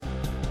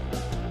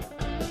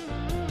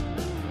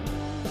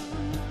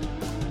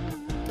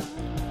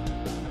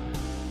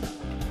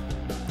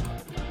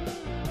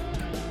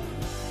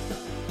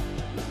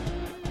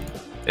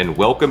and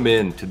welcome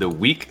in to the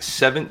Week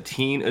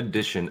 17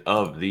 edition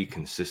of the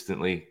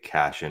Consistently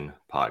Cashin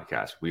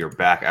podcast. We are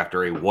back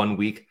after a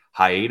 1-week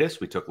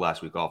hiatus. We took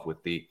last week off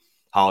with the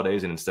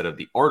holidays, and instead of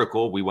the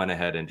article, we went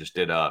ahead and just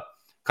did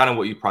kind of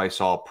what you probably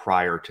saw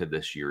prior to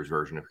this year's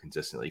version of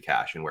Consistently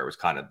Cashin, where it was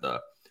kind of the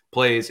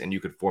plays, and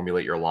you could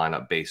formulate your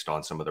lineup based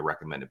on some of the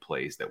recommended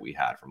plays that we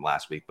had from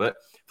last week. But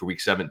for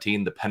Week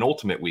 17, the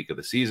penultimate week of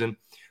the season,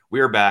 we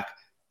are back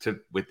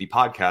with the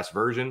podcast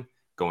version,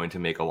 going to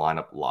make a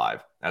lineup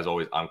live. As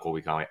always, I'm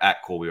Colby Conway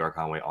at Colby R.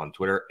 Conway on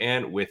Twitter.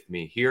 And with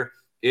me here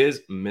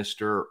is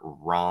Mr.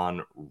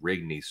 Ron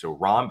Rigney. So,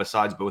 Ron,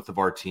 besides both of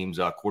our teams'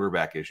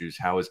 quarterback issues,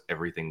 how is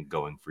everything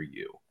going for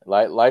you?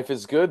 Life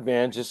is good,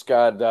 man. Just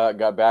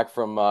got back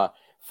from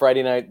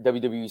Friday night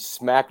WWE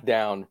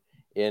SmackDown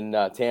in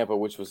Tampa,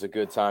 which was a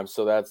good time.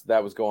 So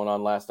that was going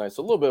on last night.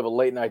 So a little bit of a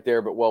late night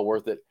there, but well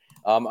worth it.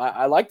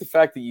 I like the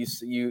fact that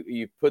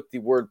you put the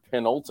word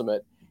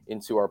penultimate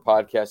into our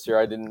podcast here.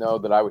 I didn't know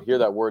that I would hear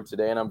that word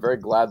today, and I'm very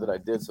glad that I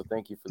did. So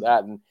thank you for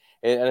that. And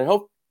I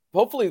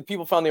hopefully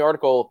people found the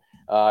article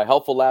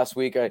helpful last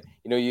week.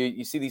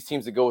 You see these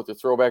teams that go with their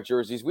throwback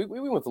jerseys. We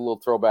went with a little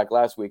throwback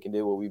last week and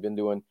did what we've been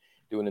doing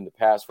in the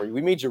past for you.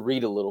 We made you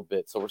read a little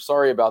bit, so we're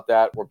sorry about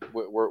that.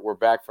 We're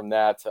back from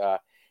that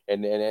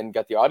and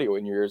got the audio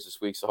in your ears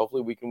this week. So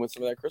hopefully we can win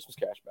some of that Christmas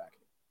cash back.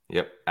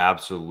 Yep,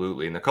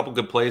 absolutely. And a couple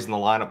good plays in the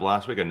lineup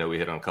last week. I know we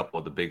hit on a couple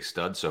of the big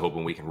studs, so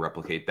hoping we can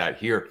replicate that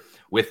here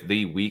with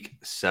the Week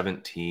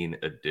 17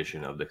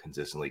 edition of the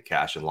Consistently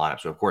Cashin lineup.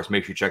 So, of course,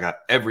 make sure you check out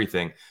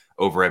everything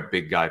over at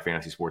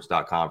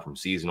BigGuyFantasySports.com from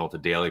seasonal to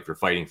daily if you're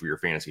fighting for your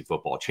fantasy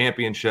football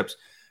championships.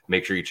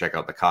 Make sure you check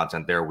out the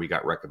content there. We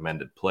got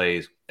recommended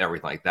plays,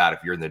 everything like that.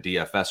 If you're in the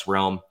DFS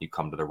realm, you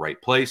come to the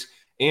right place.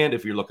 And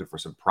if you're looking for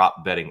some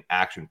prop betting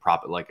action,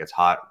 prop it like it's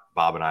hot,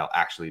 Bob and I will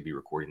actually be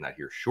recording that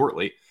here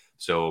shortly.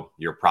 So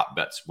your prop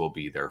bets will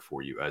be there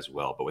for you as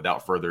well. But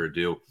without further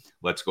ado,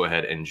 let's go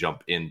ahead and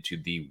jump into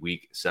the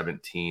Week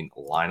 17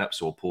 lineup.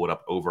 So we'll pull it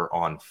up over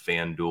on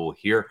FanDuel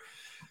here.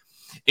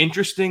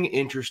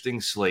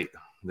 Interesting slate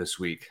this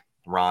week,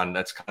 Ron.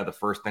 That's kind of the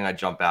first thing I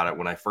jump out at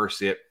when I first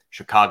see it.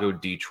 Chicago,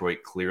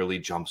 Detroit clearly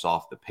jumps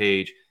off the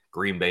page.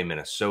 Green Bay,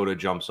 Minnesota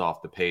jumps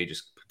off the page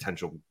as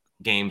potential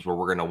games where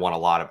we're going to want a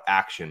lot of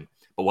action.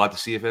 But we'll have to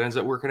see if it ends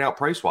up working out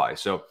price-wise.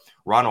 So,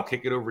 Ron, I'll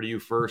kick it over to you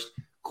first.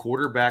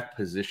 Quarterback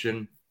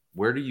position,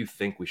 where do you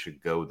think we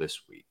should go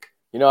this week?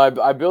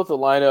 I built a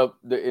lineup,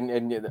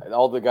 and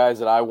all the guys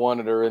that I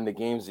wanted are in the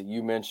games that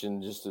you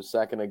mentioned just a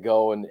second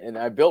ago. And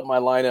I built my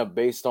lineup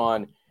based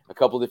on a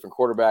couple different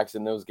quarterbacks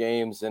in those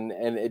games, and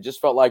it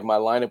just felt like my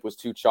lineup was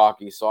too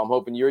chalky. So I'm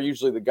hoping you're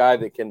usually the guy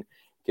that can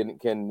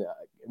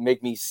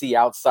make me see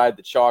outside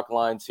the chalk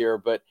lines here.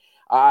 But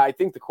I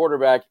think the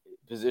quarterback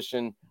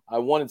position, I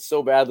wanted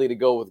so badly to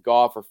go with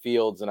Goff or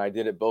Fields, and I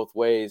did it both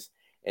ways.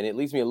 And it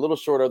leaves me a little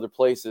short other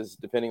places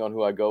depending on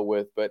who I go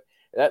with. But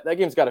that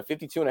game's got a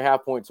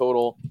 52.5 point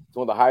total. It's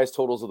one of the highest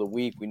totals of the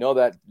week. We know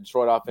that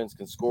Detroit offense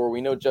can score.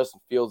 We know Justin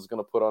Fields is going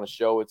to put on a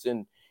show. It's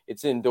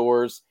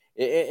indoors.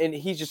 And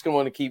he's just going to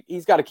want to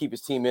he's got to keep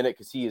his team in it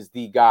because he is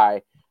the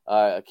guy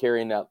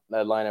carrying that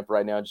lineup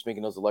right now, just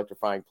making those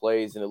electrifying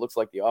plays. And it looks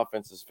like the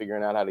offense is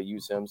figuring out how to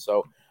use him.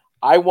 So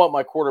I want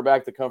my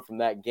quarterback to come from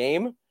that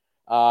game.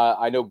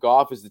 I know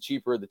Goff is the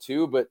cheaper of the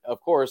two, but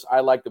of course I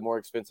like the more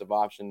expensive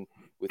option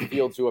with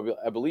Fields, who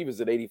I believe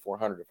is at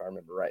 8,400 if I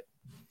remember right.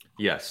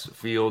 Yes,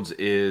 Fields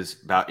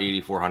is about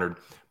 8,400.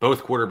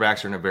 Both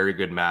quarterbacks are in a very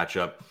good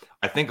matchup.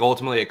 I think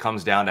ultimately it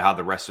comes down to how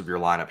the rest of your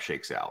lineup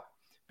shakes out,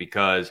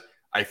 because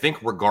I think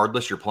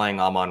regardless you're playing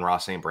Amon-Ra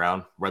St.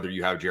 Brown, whether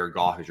you have Jared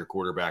Goff as your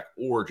quarterback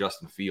or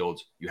Justin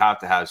Fields, you have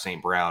to have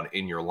St. Brown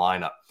in your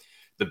lineup.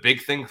 The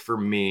big thing for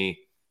me,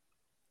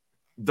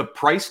 the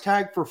price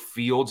tag for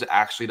Fields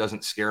actually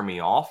doesn't scare me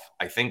off.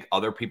 I think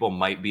other people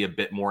might be a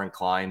bit more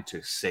inclined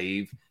to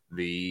save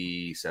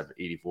the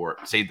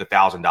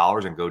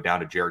 $1,000 and go down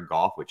to Jared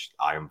Goff, which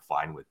I am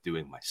fine with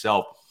doing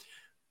myself.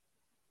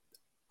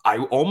 I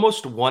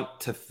almost want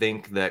to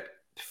think that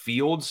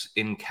Fields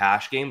in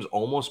cash games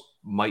almost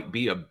might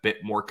be a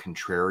bit more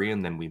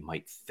contrarian than we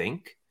might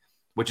think,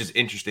 which is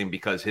interesting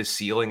because his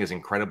ceiling is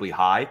incredibly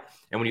high.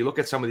 And when you look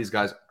at some of these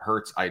guys,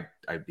 Hurts,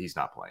 he's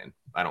not playing.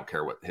 I don't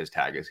care what his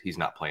tag is. He's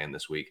not playing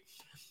this week.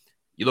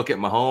 You look at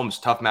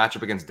Mahomes, tough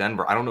matchup against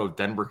Denver. I don't know if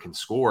Denver can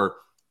score.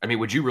 I mean,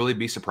 would you really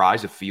be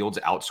surprised if Fields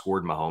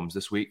outscored Mahomes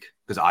this week?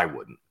 Because I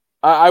wouldn't.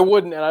 I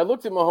wouldn't. And I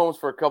looked at Mahomes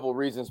for a couple of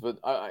reasons, but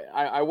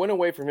I went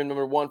away from him,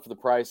 number one, for the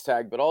price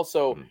tag, but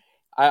also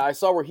I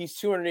saw where he's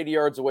 280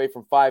 yards away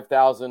from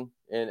 5,000.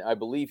 And I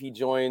believe he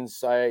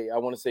joins, I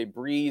want to say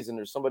Breeze, and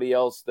there's somebody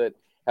else that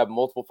have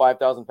multiple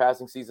 5,000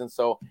 passing seasons.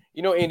 So,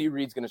 Andy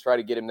Reid's going to try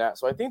to get him that.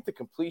 So I think the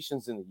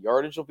completions and the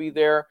yardage will be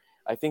there.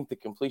 I think the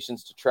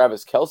completions to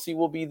Travis Kelce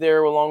will be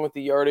there along with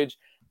the yardage.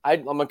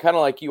 I'm kind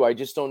of like you. I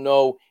just don't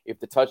know if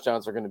the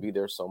touchdowns are going to be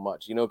there so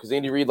much, because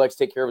Andy Reid likes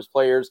to take care of his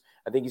players.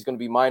 I think he's going to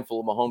be mindful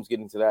of Mahomes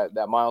getting to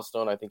that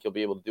milestone. I think he'll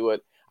be able to do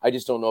it. I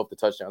just don't know if the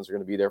touchdowns are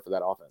going to be there for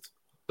that offense.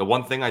 The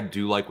one thing I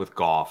do like with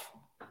Goff,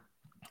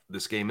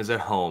 this game is at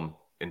home.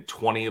 and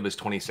 20 of his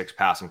 26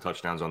 passing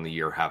touchdowns on the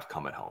year have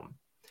come at home.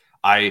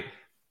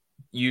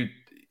 You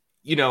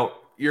know,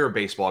 you're a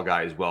baseball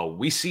guy as well.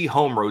 We see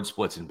home road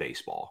splits in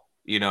baseball.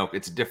 You know,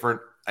 it's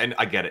different, and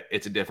I get it.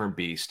 It's a different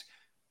beast.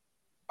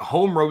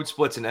 Home road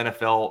splits in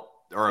NFL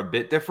are a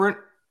bit different.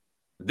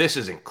 This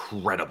is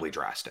incredibly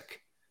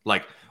drastic.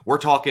 Like, we're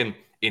talking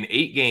in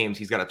 8 games,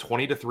 he's got a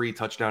 20-3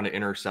 touchdown to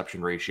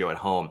interception ratio at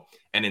home.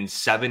 And in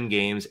 7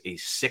 games, a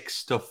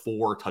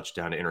 6-4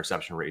 touchdown to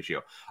interception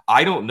ratio.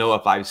 I don't know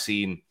if I've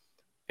seen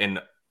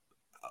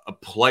a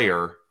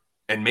player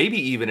and maybe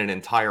even an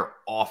entire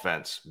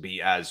offense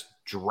be as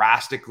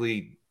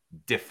drastically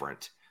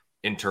different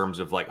in terms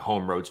of like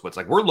home road splits.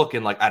 Like, we're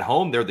looking like at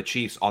home, they're the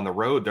Chiefs. On the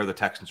road, they're the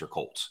Texans or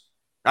Colts.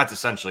 That's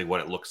essentially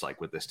what it looks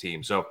like with this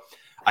team. So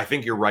I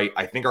think you're right.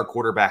 I think our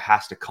quarterback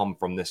has to come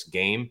from this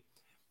game.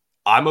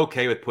 I'm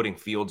okay with putting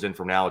Fields in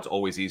from now. It's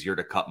always easier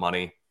to cut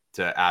money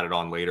to add it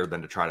on later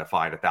than to try to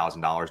find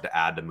 $1,000 to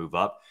add to move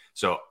up.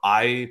 So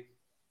I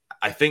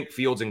think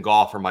Fields and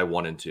Goff are my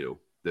 1 and 2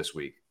 this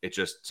week. It's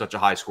just such a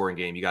high scoring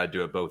game. You got to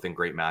do it both in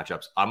great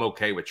matchups. I'm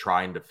okay with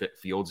trying to fit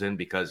Fields in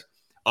because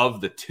of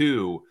the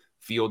 2,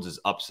 Fields'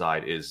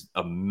 upside is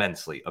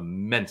immensely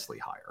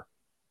higher.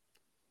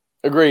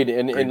 Agreed.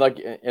 And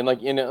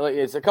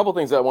it's a couple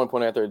things that I want to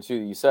point out there too.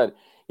 You said,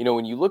 you know,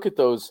 when you look at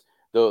those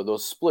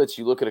splits,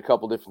 you look at a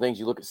couple different things.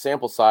 You look at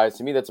sample size.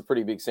 To me, that's a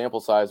pretty big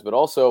sample size. But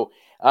also,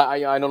 I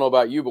don't know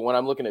about you, but when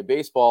I'm looking at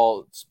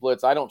baseball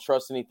splits, I don't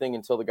trust anything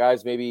until the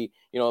guys maybe,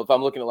 you know, if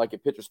I'm looking at like a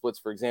pitcher splits,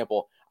 for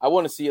example, I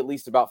want to see at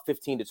least about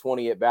 15 to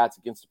 20 at bats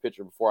against a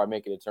pitcher before I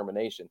make a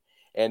determination.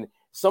 And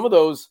some of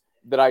those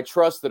that I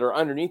trust that are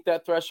underneath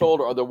that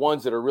threshold are the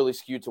ones that are really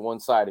skewed to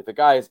one side. If a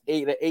guy is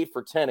 8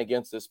 for 10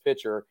 against this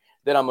pitcher,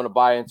 then I'm going to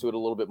buy into it a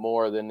little bit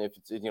more than if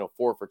it's, you know,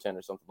 4 for 10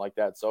 or something like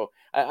that. So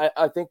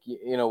I think,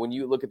 you know, when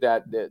you look at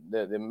that,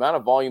 the amount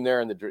of volume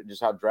there and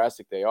just how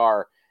drastic they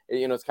are,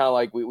 you know, it's kind of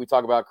like we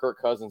talk about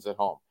Kirk Cousins at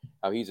home,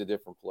 how he's a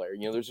different player.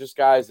 You know, there's just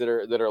guys that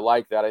are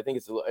like that. I think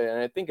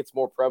it's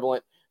more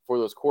prevalent for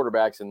those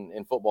quarterbacks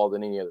in football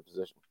than any other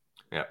position.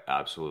 Yeah,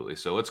 absolutely.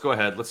 So let's go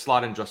ahead. Let's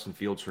slot in Justin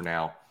Fields for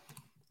now,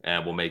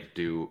 and we'll make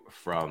do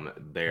from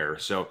there.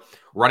 So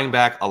running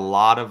back, a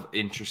lot of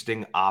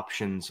interesting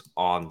options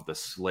on the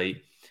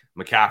slate.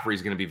 McCaffrey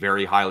is going to be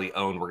very highly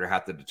owned. We're going to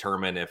have to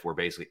determine if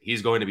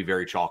he's going to be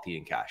very chalky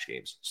in cash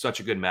games. Such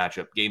a good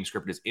matchup. Game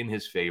script is in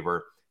his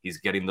favor. He's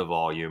getting the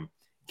volume.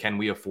 Can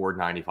we afford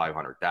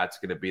 9,500? That's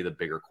going to be the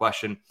bigger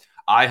question.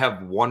 I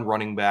have one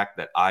running back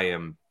that I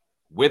am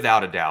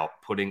without a doubt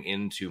putting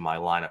into my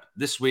lineup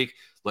this week.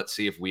 Let's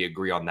see if we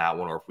agree on that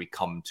one or if we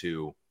come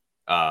to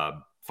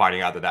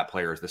finding out that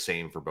player is the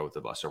same for both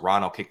of us. So,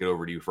 Ron, I'll kick it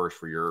over to you first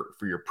for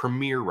your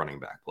premier running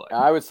back play.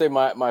 I would say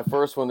my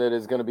first one that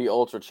is going to be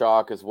ultra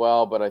chalk as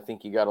well, but I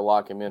think you got to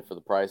lock him in for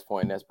the price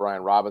point, and that's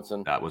Brian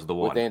Robinson. That was the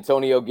one. With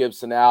Antonio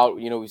Gibson out,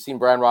 you know, we've seen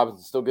Brian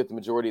Robinson still get the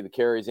majority of the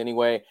carries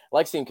anyway. I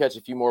like seeing him catch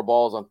a few more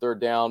balls on third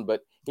down,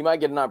 but he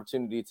might get an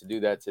opportunity to do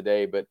that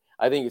today. But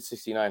I think it's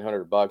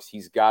 $6,900.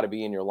 He's got to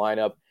be in your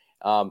lineup.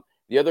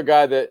 The other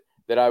guy that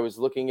I was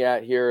looking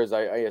at here as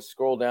I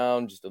scroll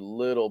down just a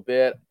little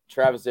bit,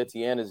 Travis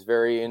Etienne is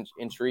very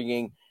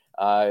intriguing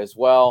as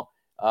well.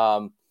 I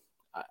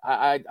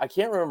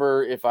can't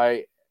remember if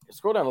I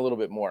scroll down a little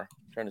bit more.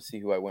 I'm trying to see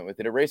who I went with.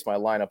 It erased my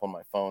lineup on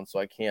my phone, so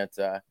I can't.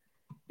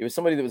 It was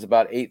somebody that was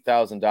about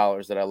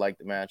 $8,000 that I liked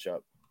the matchup.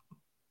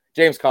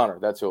 James Conner,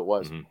 that's who it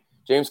was. Mm-hmm.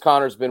 James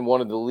Conner's been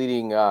one of the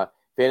leading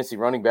fantasy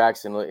running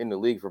backs in the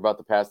league for about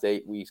the past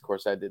 8 weeks. Of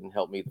course, that didn't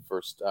help me the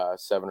first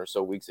 7 or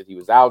so weeks that he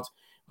was out,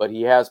 but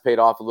he has paid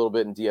off a little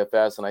bit in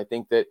DFS. And I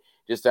think that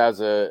just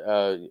as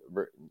a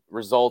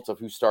result of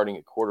who's starting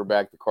at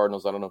quarterback, the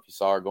Cardinals, I don't know if you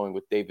saw, are going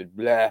with David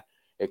Blah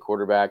at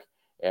quarterback.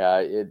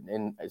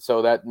 And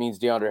so that means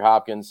DeAndre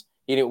Hopkins,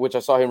 which I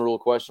saw him rule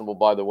questionable,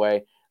 by the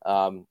way,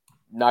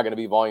 not going to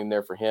be volume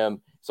there for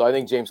him. So I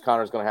think James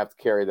Conner is going to have to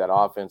carry that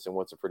offense in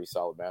what's a pretty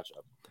solid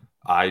matchup.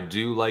 I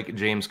do like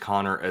James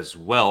Conner as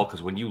well,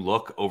 because when you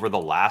look over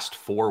the last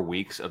 4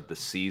 weeks of the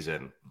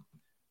season,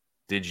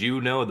 did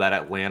you know that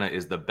Atlanta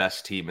is the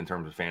best team in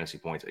terms of fantasy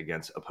points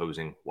against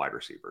opposing wide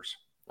receivers?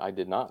 I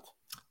did not.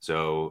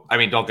 So, I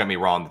mean, don't get me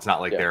wrong. It's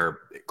not like they're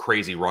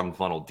crazy run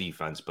funnel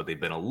defense, but they've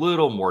been a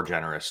little more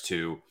generous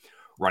to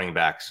running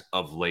backs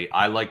of late.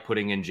 I like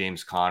putting in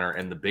James Conner.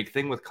 And the big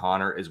thing with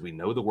Conner is we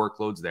know the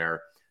workload's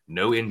there.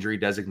 No injury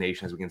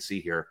designation, as we can see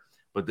here.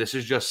 But this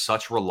is just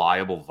such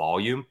reliable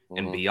volume. Mm-hmm.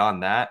 And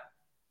beyond that,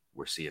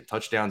 we're seeing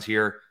touchdowns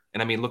here.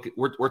 And I mean, look,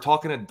 we're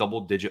talking a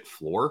double-digit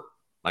floor,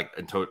 like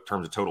in terms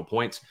of total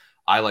points.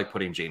 I like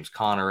putting James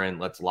Conner in.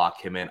 Let's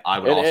lock him in. I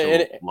would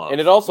love. And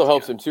it also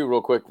helps him too,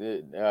 real quick.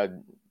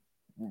 The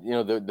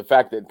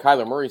fact that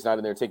Kyler Murray's not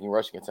in there taking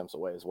rushing attempts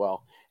away as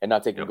well, and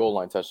not taking goal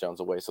line touchdowns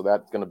away. So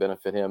that's going to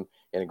benefit him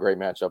in a great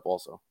matchup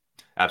also.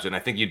 Absolutely.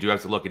 And I think you do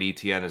have to look at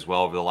ETN as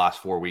well. Over the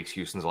last 4 weeks,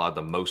 Houston's allowed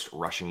the most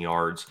rushing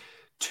yards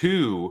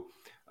to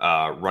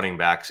running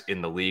backs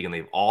in the league, and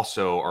they've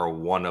also are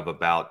one of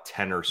about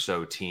 10 or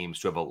so teams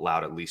to have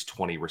allowed at least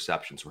 20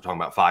 receptions. We're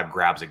talking about 5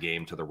 grabs a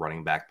game to the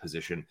running back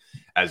position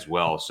as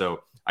well.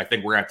 So I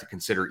think we're going to have to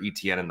consider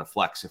ETN in the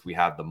flex if we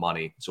have the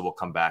money. So we'll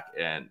come back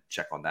and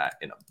check on that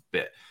in a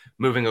bit.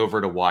 Moving over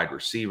to wide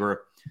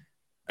receiver,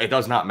 it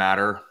does not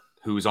matter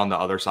who's on the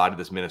other side of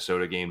this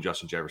Minnesota game.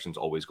 Justin Jefferson's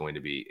always going to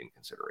be in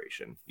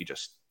consideration.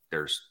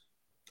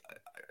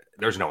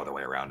 There's no other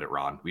way around it,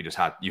 Ron.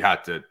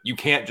 You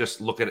can't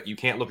just look at it. You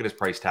can't look at his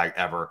price tag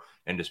ever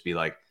and just be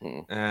like,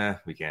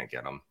 we can't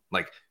get him.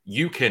 Like,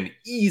 you can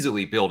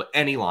easily build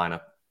any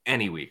lineup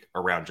any week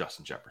around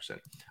Justin Jefferson.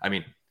 I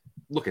mean,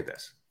 look at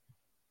this.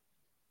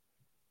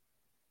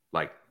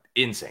 Like,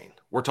 insane.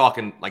 We're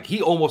talking like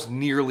he almost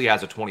nearly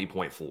has a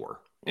 20.4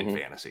 in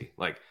fantasy.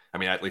 Like, I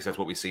mean, at least that's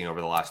what we've seen over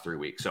the last 3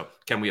 weeks. So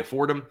can we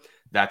afford him?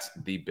 That's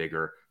the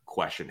bigger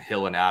question.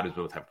 Hill and Adams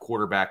both have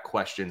quarterback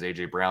questions.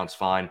 AJ Brown's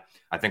fine.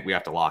 I think we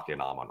have to lock in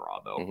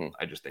Amon-Ra, though.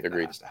 I just think that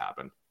has to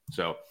happen.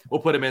 So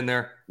we'll put him in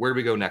there. Where do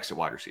we go next at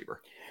wide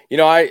receiver? You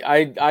know,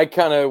 I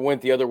kind of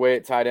went the other way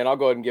at tight end. I'll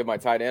go ahead and give my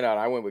tight end out.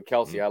 I went with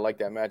Kelsey. I like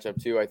that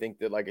matchup too. I think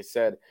that, like I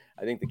said,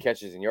 I think the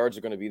catches and yards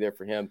are going to be there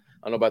for him.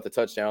 I don't know about the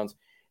touchdowns,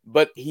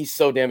 but he's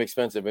so damn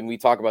expensive. And we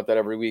talk about that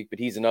every week, but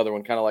he's another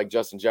one kind of like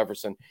Justin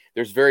Jefferson.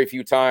 There's very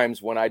few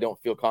times when I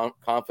don't feel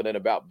confident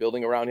about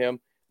building around him,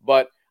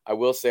 but I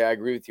will say I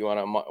agree with you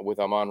with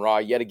Amon-Ra.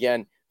 Yet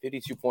again,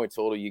 52-point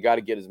total. You got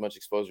to get as much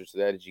exposure to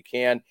that as you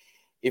can.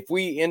 If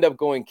we end up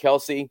going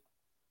Kelsey,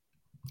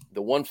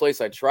 the one place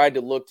I tried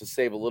to look to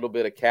save a little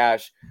bit of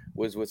cash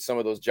was with some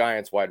of those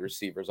Giants wide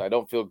receivers. I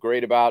don't feel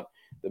great about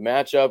the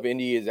matchup.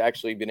 Indy has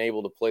actually been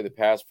able to play the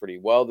pass pretty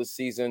well this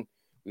season.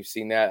 We've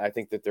seen that. I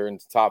think that they're in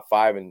the top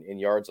 5 in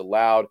yards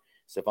allowed.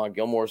 Stephon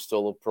Gilmore is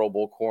still a Pro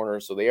Bowl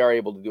corner, so they are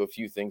able to do a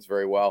few things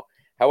very well.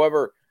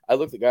 However, I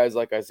looked at guys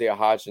like Isaiah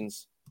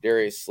Hodgins,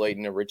 Darius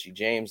Slayton, and Richie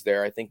James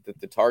there. I think that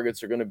the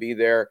targets are going to be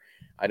there.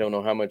 I don't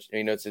know how much,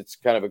 it's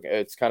kind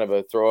of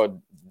a throw a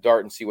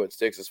dart and see what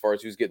sticks as far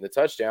as who's getting the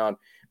touchdown.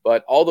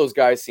 But all those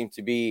guys seem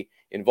to be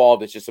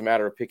involved. It's just a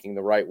matter of picking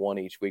the right one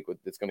each week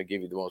that's going to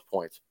give you the most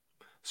points.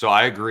 So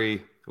I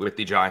agree with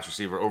the Giants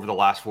receiver. Over the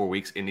last 4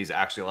 weeks, Indy's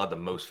actually allowed the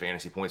most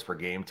fantasy points per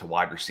game to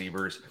wide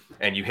receivers.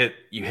 And you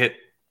hit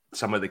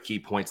some of the key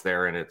points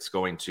there, and it's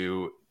going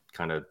to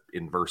kind of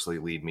inversely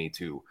lead me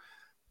to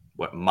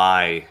what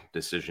my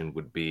decision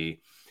would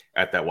be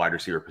at that wide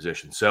receiver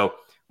position. So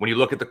when you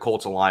look at the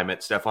Colts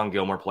alignment, Stephon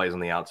Gilmore plays on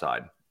the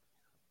outside.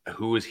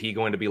 Who is he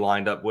going to be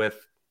lined up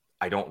with?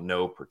 I don't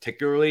know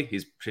particularly.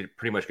 He's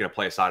pretty much going to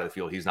play a side of the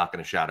field. He's not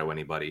going to shadow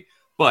anybody.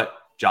 But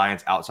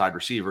Giants outside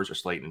receivers are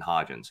Slayton and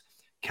Hodgins.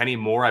 Kenny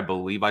Moore, I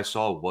believe I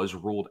saw, was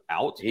ruled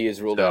out. He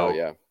is ruled out,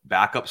 yeah.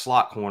 Backup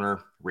slot corner.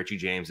 Richie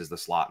James is the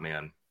slot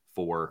man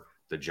for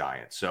the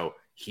Giants. So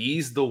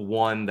he's the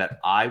one that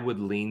I would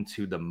lean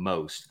to the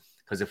most.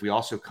 Because if we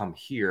also come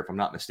here, if I'm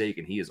not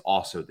mistaken, he is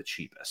also the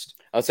cheapest.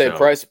 I'll say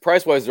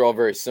price-wise, they're all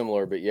very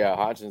similar. But, yeah,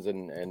 Hodgins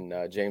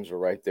and James were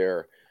right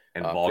there.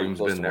 And volume's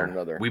been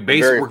there.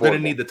 We're going to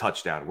need the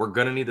touchdown. We're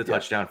going to need the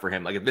touchdown for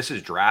him. Like, if this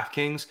is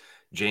DraftKings,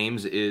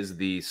 James is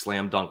the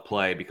slam dunk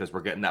play because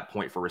we're getting that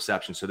point for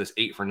reception. So this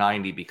 8 for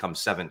 90 becomes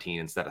 17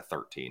 instead of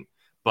 13.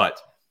 But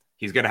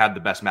he's going to have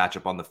the best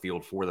matchup on the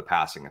field for the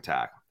passing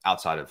attack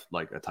outside of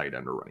like a tight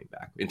end or running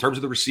back. In terms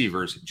of the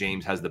receivers,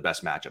 James has the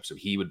best matchup. So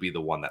he would be the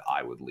one that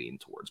I would lean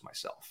towards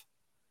myself.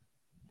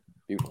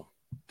 Beautiful.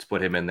 Let's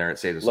put him in there. It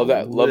saves us love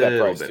that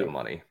price bit too. of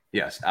money.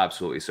 Yes,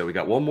 absolutely. So we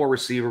got one more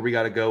receiver we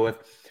got to go with.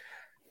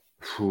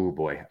 Oh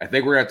boy. I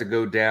think we're going to have to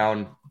go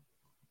down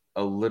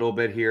a little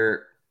bit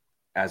here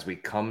as we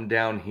come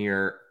down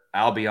here.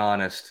 I'll be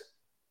honest,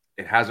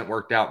 it hasn't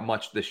worked out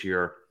much this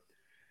year,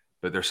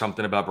 but there's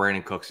something about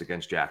Brandon Cooks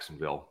against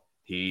Jacksonville.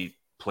 He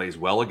plays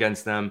well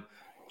against them.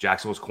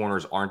 Jacksonville's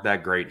corners aren't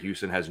that great.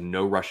 Houston has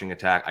no rushing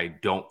attack. I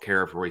don't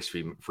care if Royce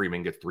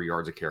Freeman gets 3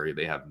 yards a carry.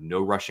 They have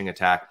no rushing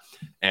attack.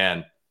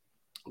 And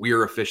we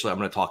are officially, I'm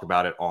going to talk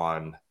about it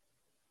on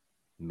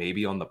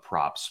the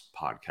props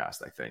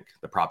podcast, I think.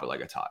 The prop at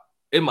like a tot.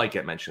 It might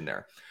get mentioned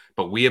there.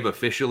 But we have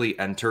officially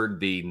entered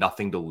the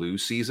nothing to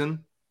lose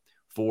season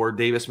for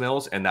Davis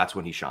Mills, and that's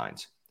when he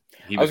shines.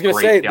 I was going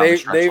to say,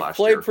 they've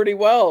played pretty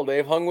well.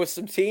 They've hung with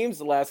some teams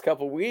the last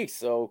couple of weeks.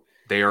 So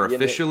they are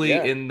officially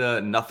in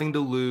the nothing to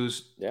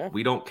lose. Yeah.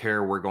 We don't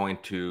care. We're going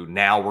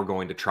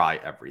to try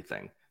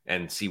everything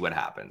and see what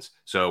happens.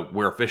 So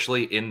we're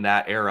officially in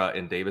that era,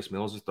 and Davis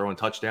Mills is throwing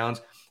touchdowns.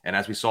 And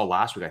as we saw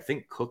last week, I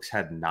think Cooks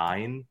had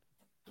 9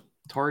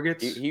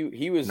 targets.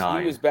 He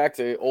was back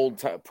to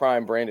old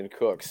prime Brandon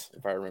Cooks,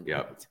 if I remember.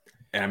 Yep. Right.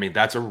 And I mean,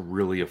 that's a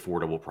really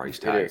affordable price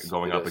tag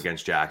going up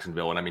against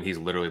Jacksonville. And I mean, he's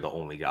literally the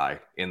only guy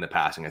in the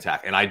passing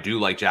attack. And I do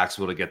like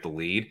Jacksonville to get the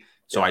lead.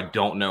 So I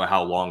don't know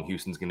how long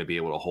Houston's going to be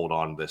able to hold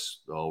on to this.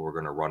 Oh, we're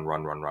going to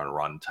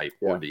run type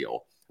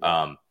ordeal.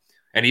 And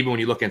even when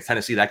you look at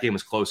Tennessee, that game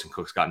was close and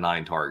Cooks got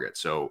 9 targets.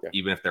 So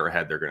even if they're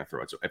ahead, they're going to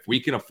throw it. So if we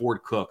can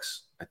afford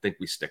Cooks, I think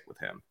we stick with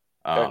him.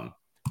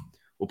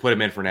 We'll put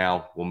him in for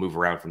now. We'll move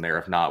around from there.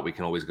 If not, we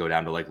can always go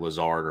down to like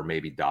Lazard or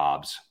maybe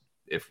Dobbs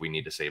if we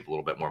need to save a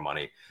little bit more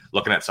money.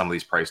 Looking at some of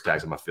these price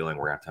tags, I'm feeling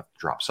we're going to have to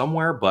drop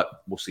somewhere, but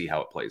we'll see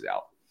how it plays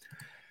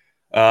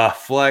out.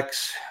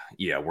 Flex,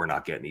 we're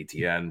not getting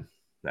ETN.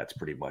 that's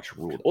pretty much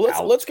ruled Well,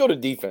 out. let's go to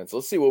defense.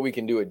 Let's see what we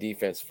can do at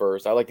defense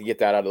first. I like to get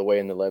that out of the way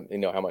and then let you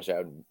know how much I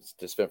would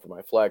to spend for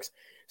my flex.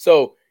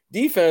 So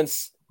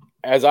defense,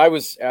 as I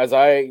was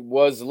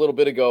a little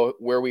bit ago,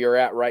 where we are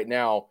at right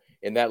now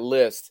in that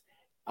list,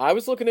 I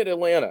was looking at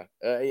Atlanta.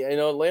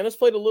 Atlanta's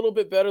played a little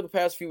bit better the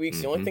past few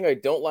weeks. The only thing I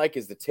don't like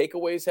is the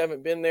takeaways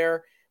haven't been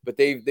there, but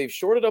they've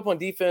shorted up on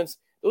defense.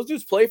 Those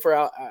dudes play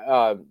for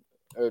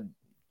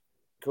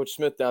Coach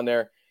Smith down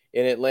there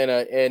in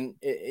Atlanta, and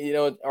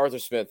Arthur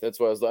Smith. That's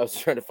what I was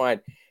trying to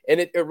find, and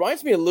it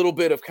reminds me a little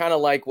bit of kind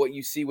of like what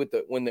you see with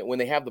when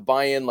they have the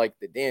buy-in, like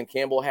that Dan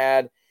Campbell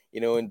had,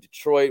 in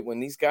Detroit when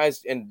these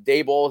guys and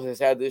Daboll has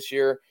had this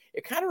year.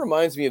 It kind of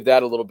reminds me of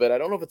that a little bit. I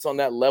don't know if it's on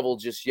that level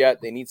just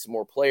yet. They need some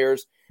more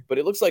players, but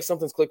it looks like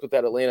something's clicked with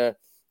that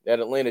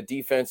Atlanta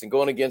defense, and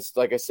going against,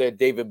 like I said,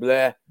 David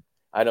Blair.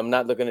 I'm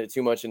not looking at it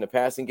too much in the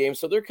passing game,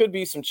 so there could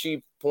be some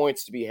cheap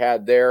points to be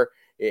had there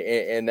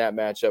in that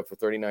matchup for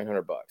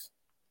 $3,900.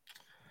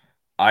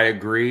 I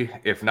agree.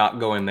 If not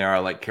going there, I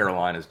like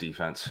Carolina's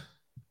defense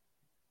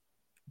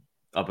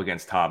up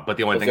against Tom. But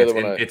the only thing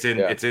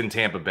it's in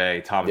Tampa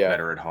Bay. Tom's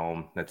better at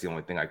home. That's the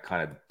only thing I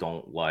kind of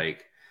don't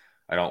like.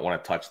 I don't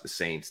want to touch the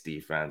Saints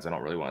defense. I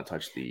don't really want to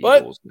touch the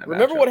Eagles.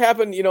 Remember what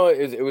happened?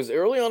 It was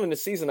early on in the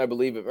season, I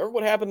believe. Remember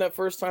what happened that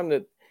first time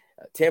that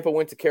Tampa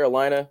went to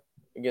Carolina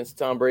against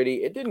Tom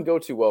Brady? It didn't go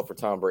too well for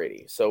Tom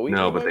Brady. So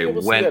but they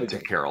went to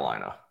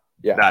Carolina.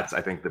 Yeah, that's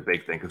I think the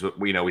big thing because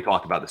we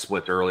talked about the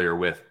splits earlier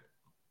with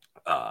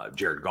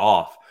Jared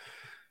Goff.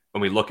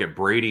 When we look at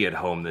Brady at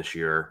home this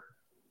year,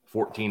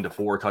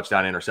 14-4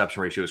 touchdown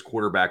interception ratio. His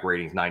quarterback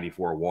rating is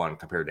 94-1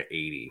 compared to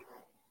 80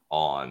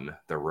 on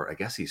the road. I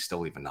guess he's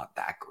still even not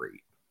that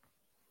great.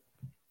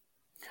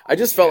 I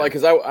just felt like,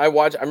 because I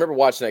remember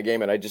watching that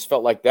game, and I just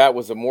felt like that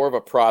was more of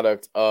a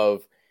product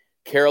of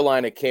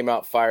Carolina came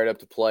out fired up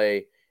to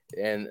play,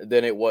 and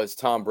then it was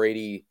Tom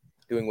Brady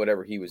doing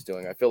whatever he was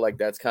doing. I feel like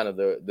that's kind of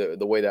the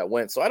way that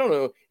went. So I don't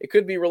know. It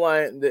could be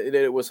reliant that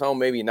it was home,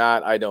 maybe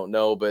not. I don't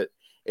know, but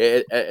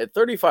at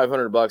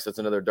 $3,500, that's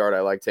another dart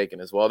I like taking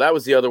as well. That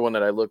was the other one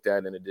that I looked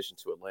at in addition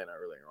to Atlanta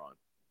earlier on.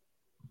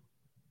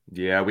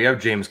 Yeah, we have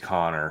James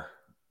Conner.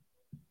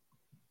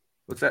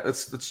 What's that?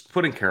 Let's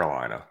put in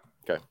Carolina.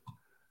 Okay.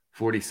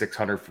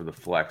 4,600 for the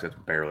flex. That's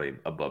barely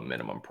above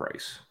minimum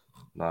price.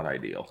 Not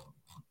ideal.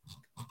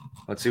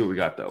 Let's see what we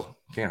got, though.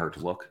 Can't hurt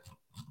to look.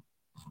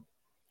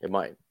 It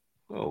might.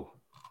 Oh,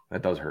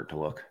 that does hurt to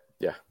look.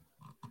 Yeah.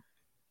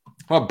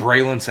 How about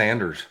Braylon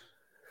Sanders?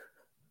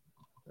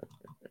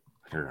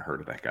 I've never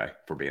heard of that guy,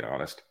 for being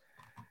honest.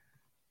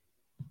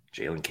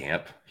 Jalen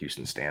Camp,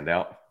 Houston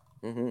standout.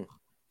 Mm-hmm.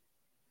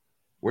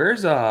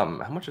 Where's how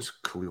much is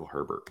Khalil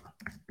Herbert?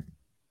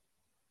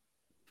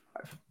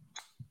 5.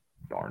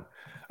 Darn.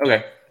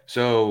 Okay,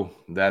 so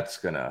that's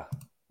gonna.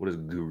 What does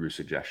Guru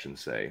Suggestion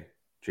say?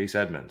 Chase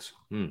Edmonds.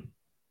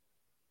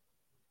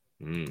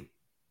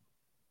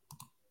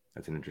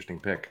 That's an interesting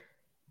pick.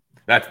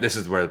 This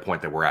is where the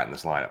point that we're at in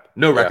this lineup.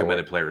 No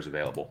recommended players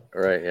available.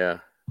 All right. Yeah.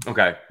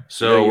 Okay.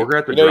 So we're gonna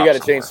have to. You got to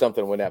change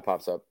something when that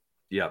pops up.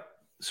 Yep.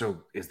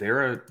 So is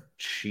there a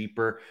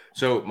cheaper?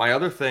 So my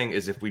other thing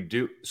is if we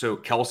do. So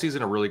Kelsey's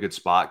in a really good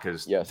spot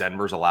because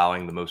Denver's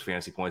allowing the most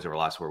fantasy points over the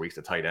last 4 weeks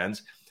to tight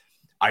ends.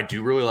 I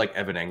do really like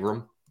Evan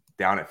Engram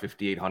down at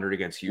 5,800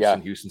 against Houston.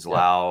 Yeah. Houston's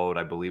allowed,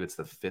 I believe it's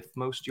the 5th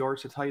most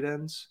yards to tight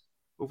ends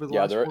over the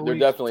last 4 weeks. They're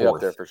definitely up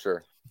there for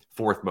sure.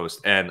 4th most.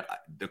 And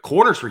the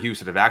corners for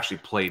Houston have actually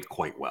played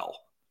quite well,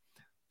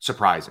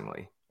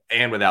 surprisingly.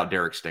 And without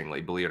Derek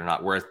Stingley, believe it or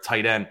not. Whereas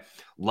tight end,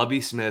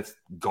 Lovie Smith,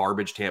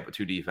 garbage Tampa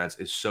 2 defense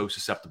is so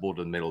susceptible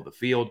to the middle of the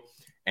field.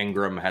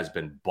 Engram has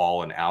been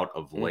balling out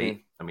of late.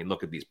 Mm-hmm. I mean,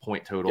 look at these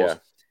point totals. Yeah.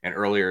 And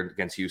earlier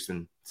against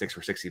Houston, 6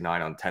 for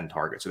 69 on 10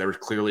 targets. So there was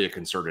clearly a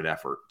concerted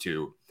effort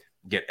to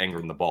get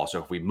Engram the ball.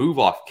 So if we move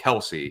off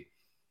Kelsey,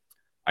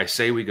 I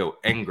say we go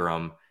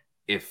Engram.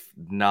 If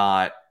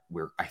not,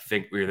 I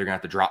think we're either going to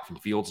have to drop from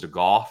Fields to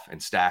Goff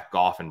and stack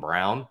Goff and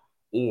Brown,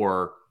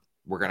 or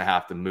we're going to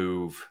have to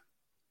move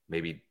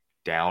maybe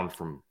down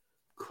from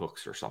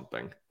Cooks or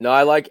something. No,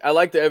 I like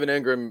the Evan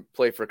Engram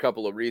play for a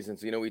couple of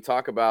reasons. We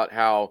talk about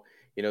how,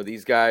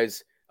 these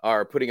guys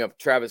are putting up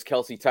Travis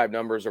Kelce type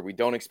numbers, or we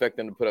don't expect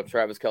them to put up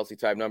Travis Kelce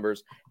type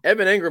numbers.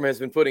 Evan Engram has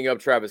been putting up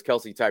Travis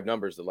Kelce type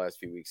numbers the last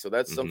few weeks. So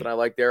that's something I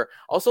like there.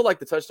 Also like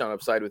the touchdown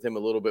upside with him a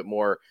little bit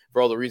more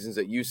for all the reasons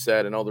that you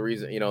said and all the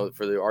reason,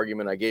 for the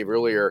argument I gave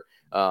earlier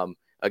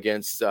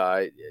against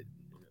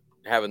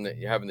having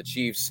the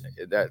Chiefs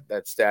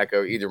that stack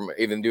of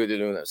even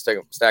doing that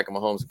stack of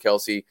Mahomes and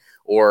Kelce,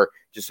 or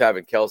just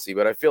having Kelce.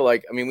 But I feel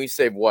like, we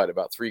saved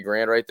about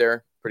 $3,000 right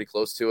there, pretty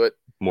close to it.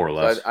 More or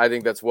less. So I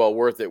think that's well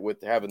worth it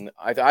with having –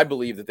 I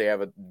believe that they have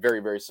a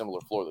very, very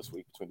similar floor this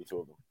week between the two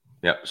of them.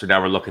 Yep. So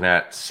now we're looking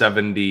at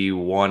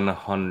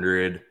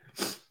 7,100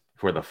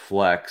 for the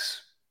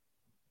flex.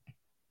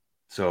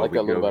 So like we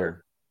go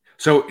here.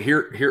 So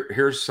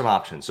here's some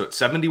options. So it's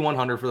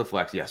 7,100 for the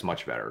flex. Yes,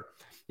 much better.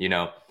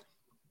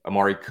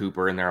 Amari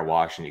Cooper in there at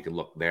Washington. You could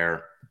look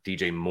there.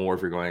 DJ Moore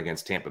if you're going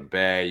against Tampa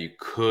Bay. You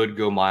could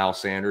go Miles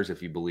Sanders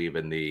if you believe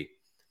in the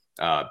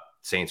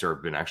Saints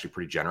have been actually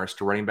pretty generous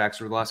to running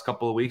backs over the last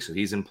couple of weeks, so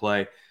he's in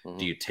play. Mm-hmm.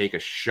 Do you take a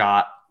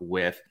shot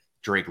with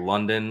Drake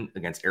London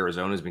against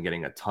Arizona? Has been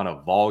getting a ton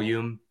of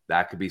volume.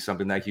 That could be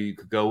something that you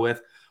could go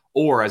with.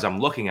 Or as I'm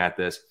looking at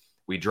this,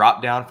 we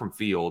drop down from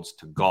Fields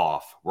to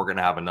Goff. We're going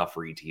to have enough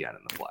for ETN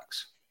in the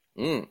flex.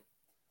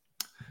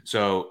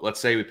 So let's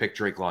say we pick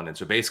Drake London.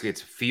 So basically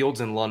it's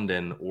Fields and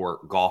London or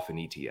Goff and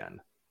ETN.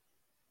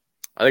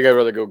 I think I'd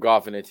rather go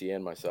Goff and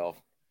ETN myself.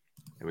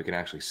 And we can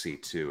actually see,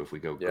 too, if we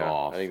go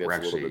Goff. I think that's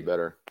a little bit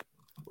better.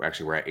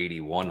 We're at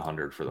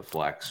 8,100 for the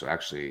flex. So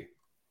actually,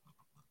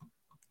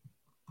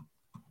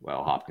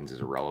 well, Hopkins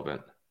is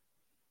irrelevant.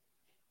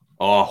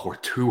 Oh, we're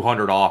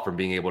 200 off from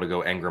being able to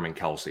go Engram and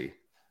Kelsey.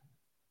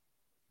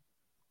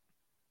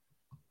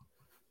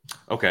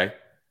 Okay.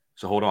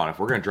 So hold on. If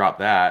we're going to drop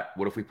that,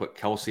 what if we put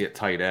Kelsey at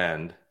tight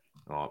end?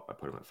 Oh, I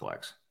put him at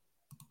flex.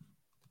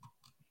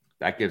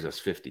 That gives us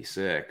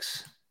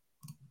 56.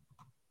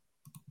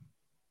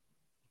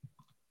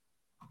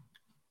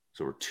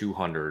 So we're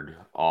 200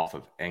 off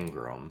of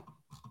Engram.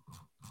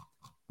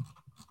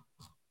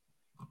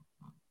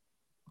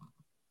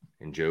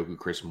 And Njoku,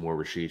 Chris Moore,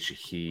 Rashid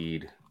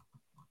Shaheed.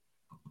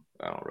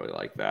 I don't really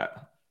like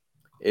that.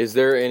 Is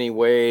there any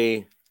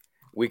way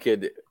we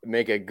could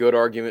make a good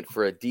argument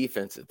for a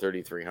defense at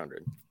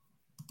 3,300?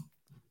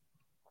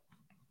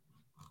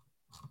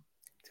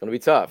 It's going to be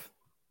tough.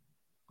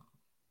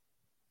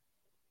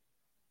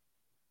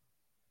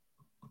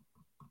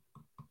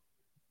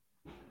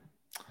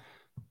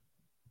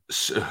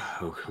 So,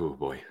 oh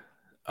boy.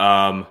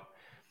 I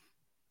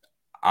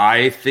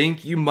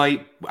think you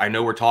might. I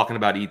know we're talking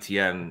about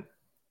ETN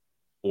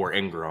or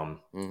Engram.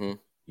 Mm-hmm.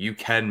 You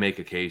can make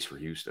a case for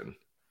Houston.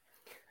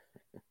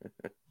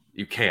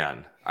 You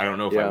can. I don't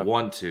know if I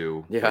want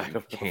to. Yeah,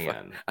 you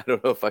can. I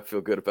don't know if I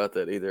feel good about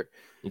that either.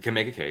 You can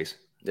make a case.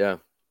 Yeah.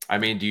 I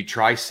mean, do you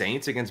try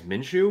Saints against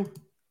Minshew?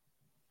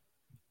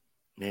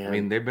 Man. I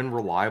mean, they've been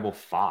reliable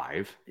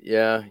 5.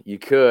 Yeah, you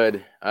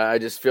could. I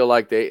just feel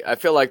like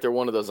they're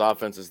one of those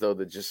offenses though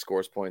that just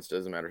scores points.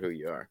 Doesn't matter who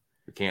you are.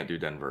 You can't do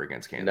Denver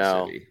against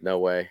Kansas City. No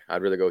way.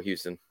 I'd rather go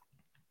Houston.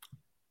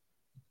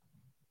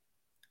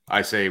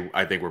 I think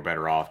we're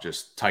better off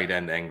just tight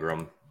end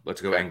Engram.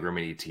 Let's go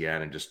Engram and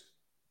ETN and just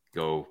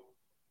go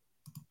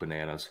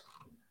bananas.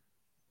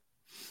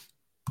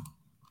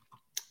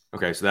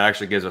 Okay, so that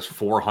actually gives us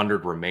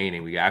 400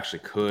 remaining. We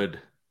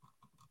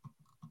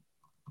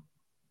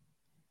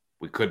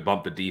could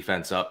bump the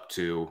defense up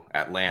to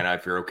Atlanta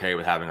if you're okay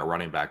with having a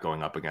running back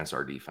going up against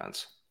our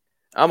defense.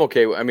 I'm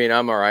okay. I mean,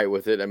 I'm all right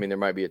with it. I mean, there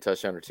might be a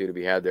touchdown or two to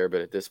be had there,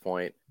 but at this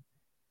point,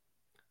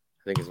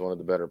 I think it's one of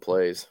the better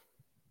plays.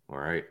 All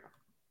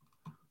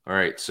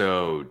right,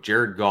 so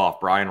Jared Goff,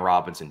 Brian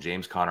Robinson,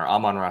 James Conner,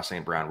 Amon-Ra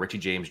St. Brown, Richie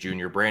James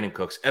Jr., Brandon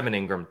Cooks, Evan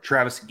Ingram,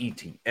 Travis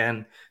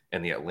Etienne,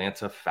 and the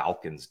Atlanta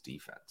Falcons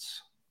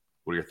defense.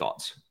 What are your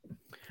thoughts?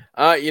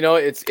 We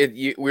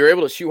were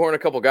able to shoehorn a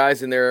couple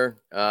guys in there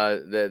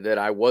that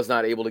I was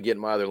not able to get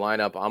in my other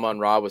lineup.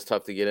 Amon-Ra was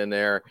tough to get in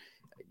there.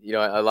 You know,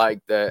 I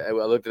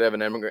looked at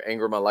Evan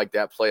Ingram. I like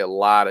that play a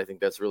lot. I think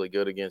that's really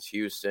good against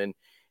Houston.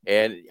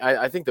 And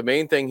I think the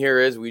main thing here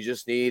is we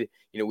just need,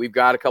 we've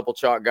got a couple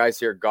chalk guys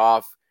here,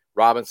 Goff,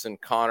 Robinson,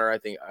 Connor. I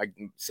think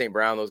St.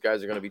 Brown, those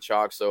guys are going to be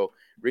chalk. So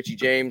Richie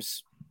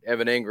James,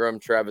 Evan Ingram,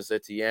 Travis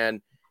Etienne,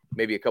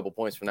 maybe a couple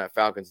points from that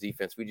Falcons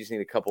defense. We just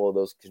need a couple of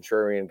those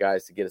contrarian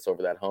guys to get us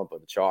over that hump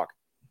of the chalk.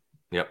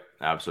 Yep,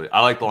 absolutely.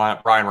 I like the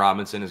lineup. Brian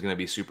Robinson is going to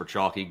be super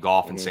chalky.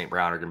 Goff and St.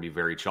 Brown are going to be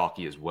very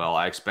chalky as well.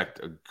 I expect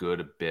a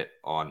good bit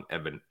on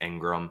Evan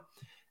Ingram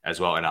as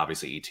well. And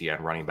obviously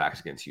ETN running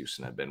backs against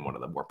Houston have been one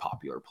of the more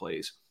popular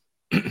plays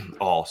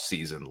all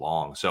season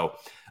long. So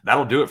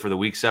that'll do it for the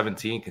Week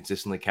 17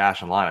 consistently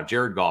cash and lineup.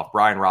 Jared Goff,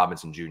 Brian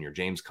Robinson Jr.,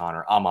 James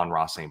Conner,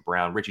 Amon-Ra St.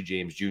 Brown, Richie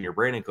James Jr.,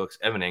 Brandon Cooks,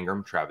 Evan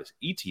Ingram, Travis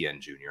Etienne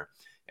Jr.,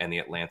 and the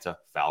Atlanta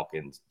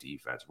Falcons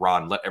defense.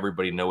 Ron, let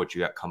everybody know what you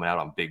got coming out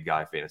on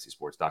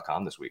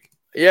BigGuyFantasySports.com this week.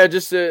 Yeah,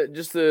 just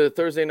the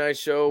Thursday night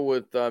show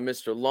with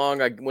Mr.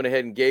 Long. I went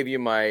ahead and gave you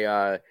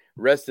my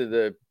rest of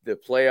the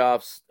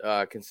playoffs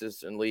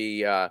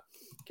consistently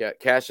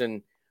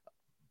Cashin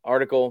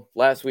article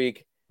last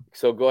week.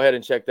 So go ahead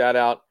and check that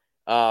out.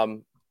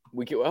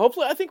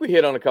 Hopefully, I think we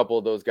hit on a couple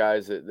of those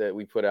guys that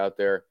we put out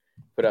there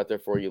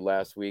for you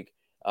last week.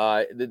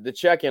 The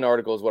check-in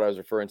article is what I was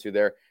referring to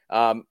there.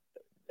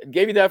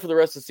 Gave you that for the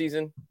rest of the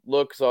season.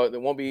 Look, so there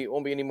won't be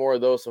any more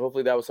of those. So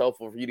hopefully that was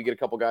helpful for you to get a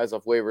couple guys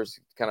off waivers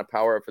to kind of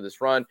power up for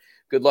this run.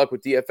 Good luck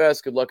with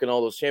DFS. Good luck in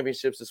all those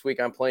championships this week.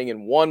 I'm playing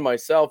in one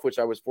myself, which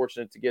I was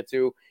fortunate to get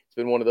to. It's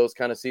been one of those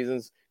kind of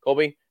seasons.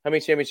 Colby, how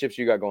many championships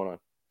you got going on?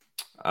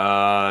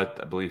 I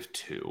believe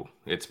 2.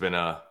 It's been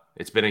a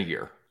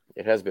year.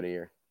 It has been a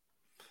year.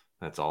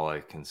 That's all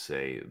I can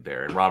say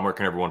there. And Ron, where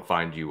can everyone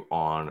find you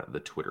on the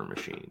Twitter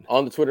machine?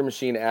 On the Twitter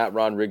machine at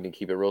Ron Rigney.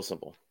 Keep it real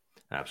simple.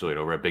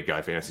 Absolutely. Over at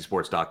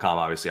BigGuyFantasySports.com.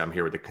 Obviously, I'm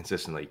here with the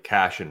Consistently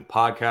Cashin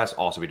podcast.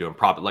 Also be doing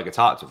Prop It Like It's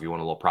Hot. So if you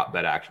want a little prop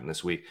bet action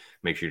this week,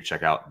 make sure you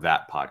check out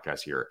that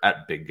podcast here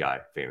at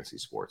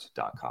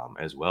BigGuyFantasySports.com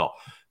as well.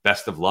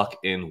 Best of luck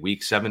in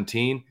Week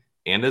 17.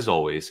 And as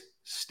always,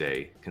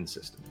 stay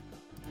consistent.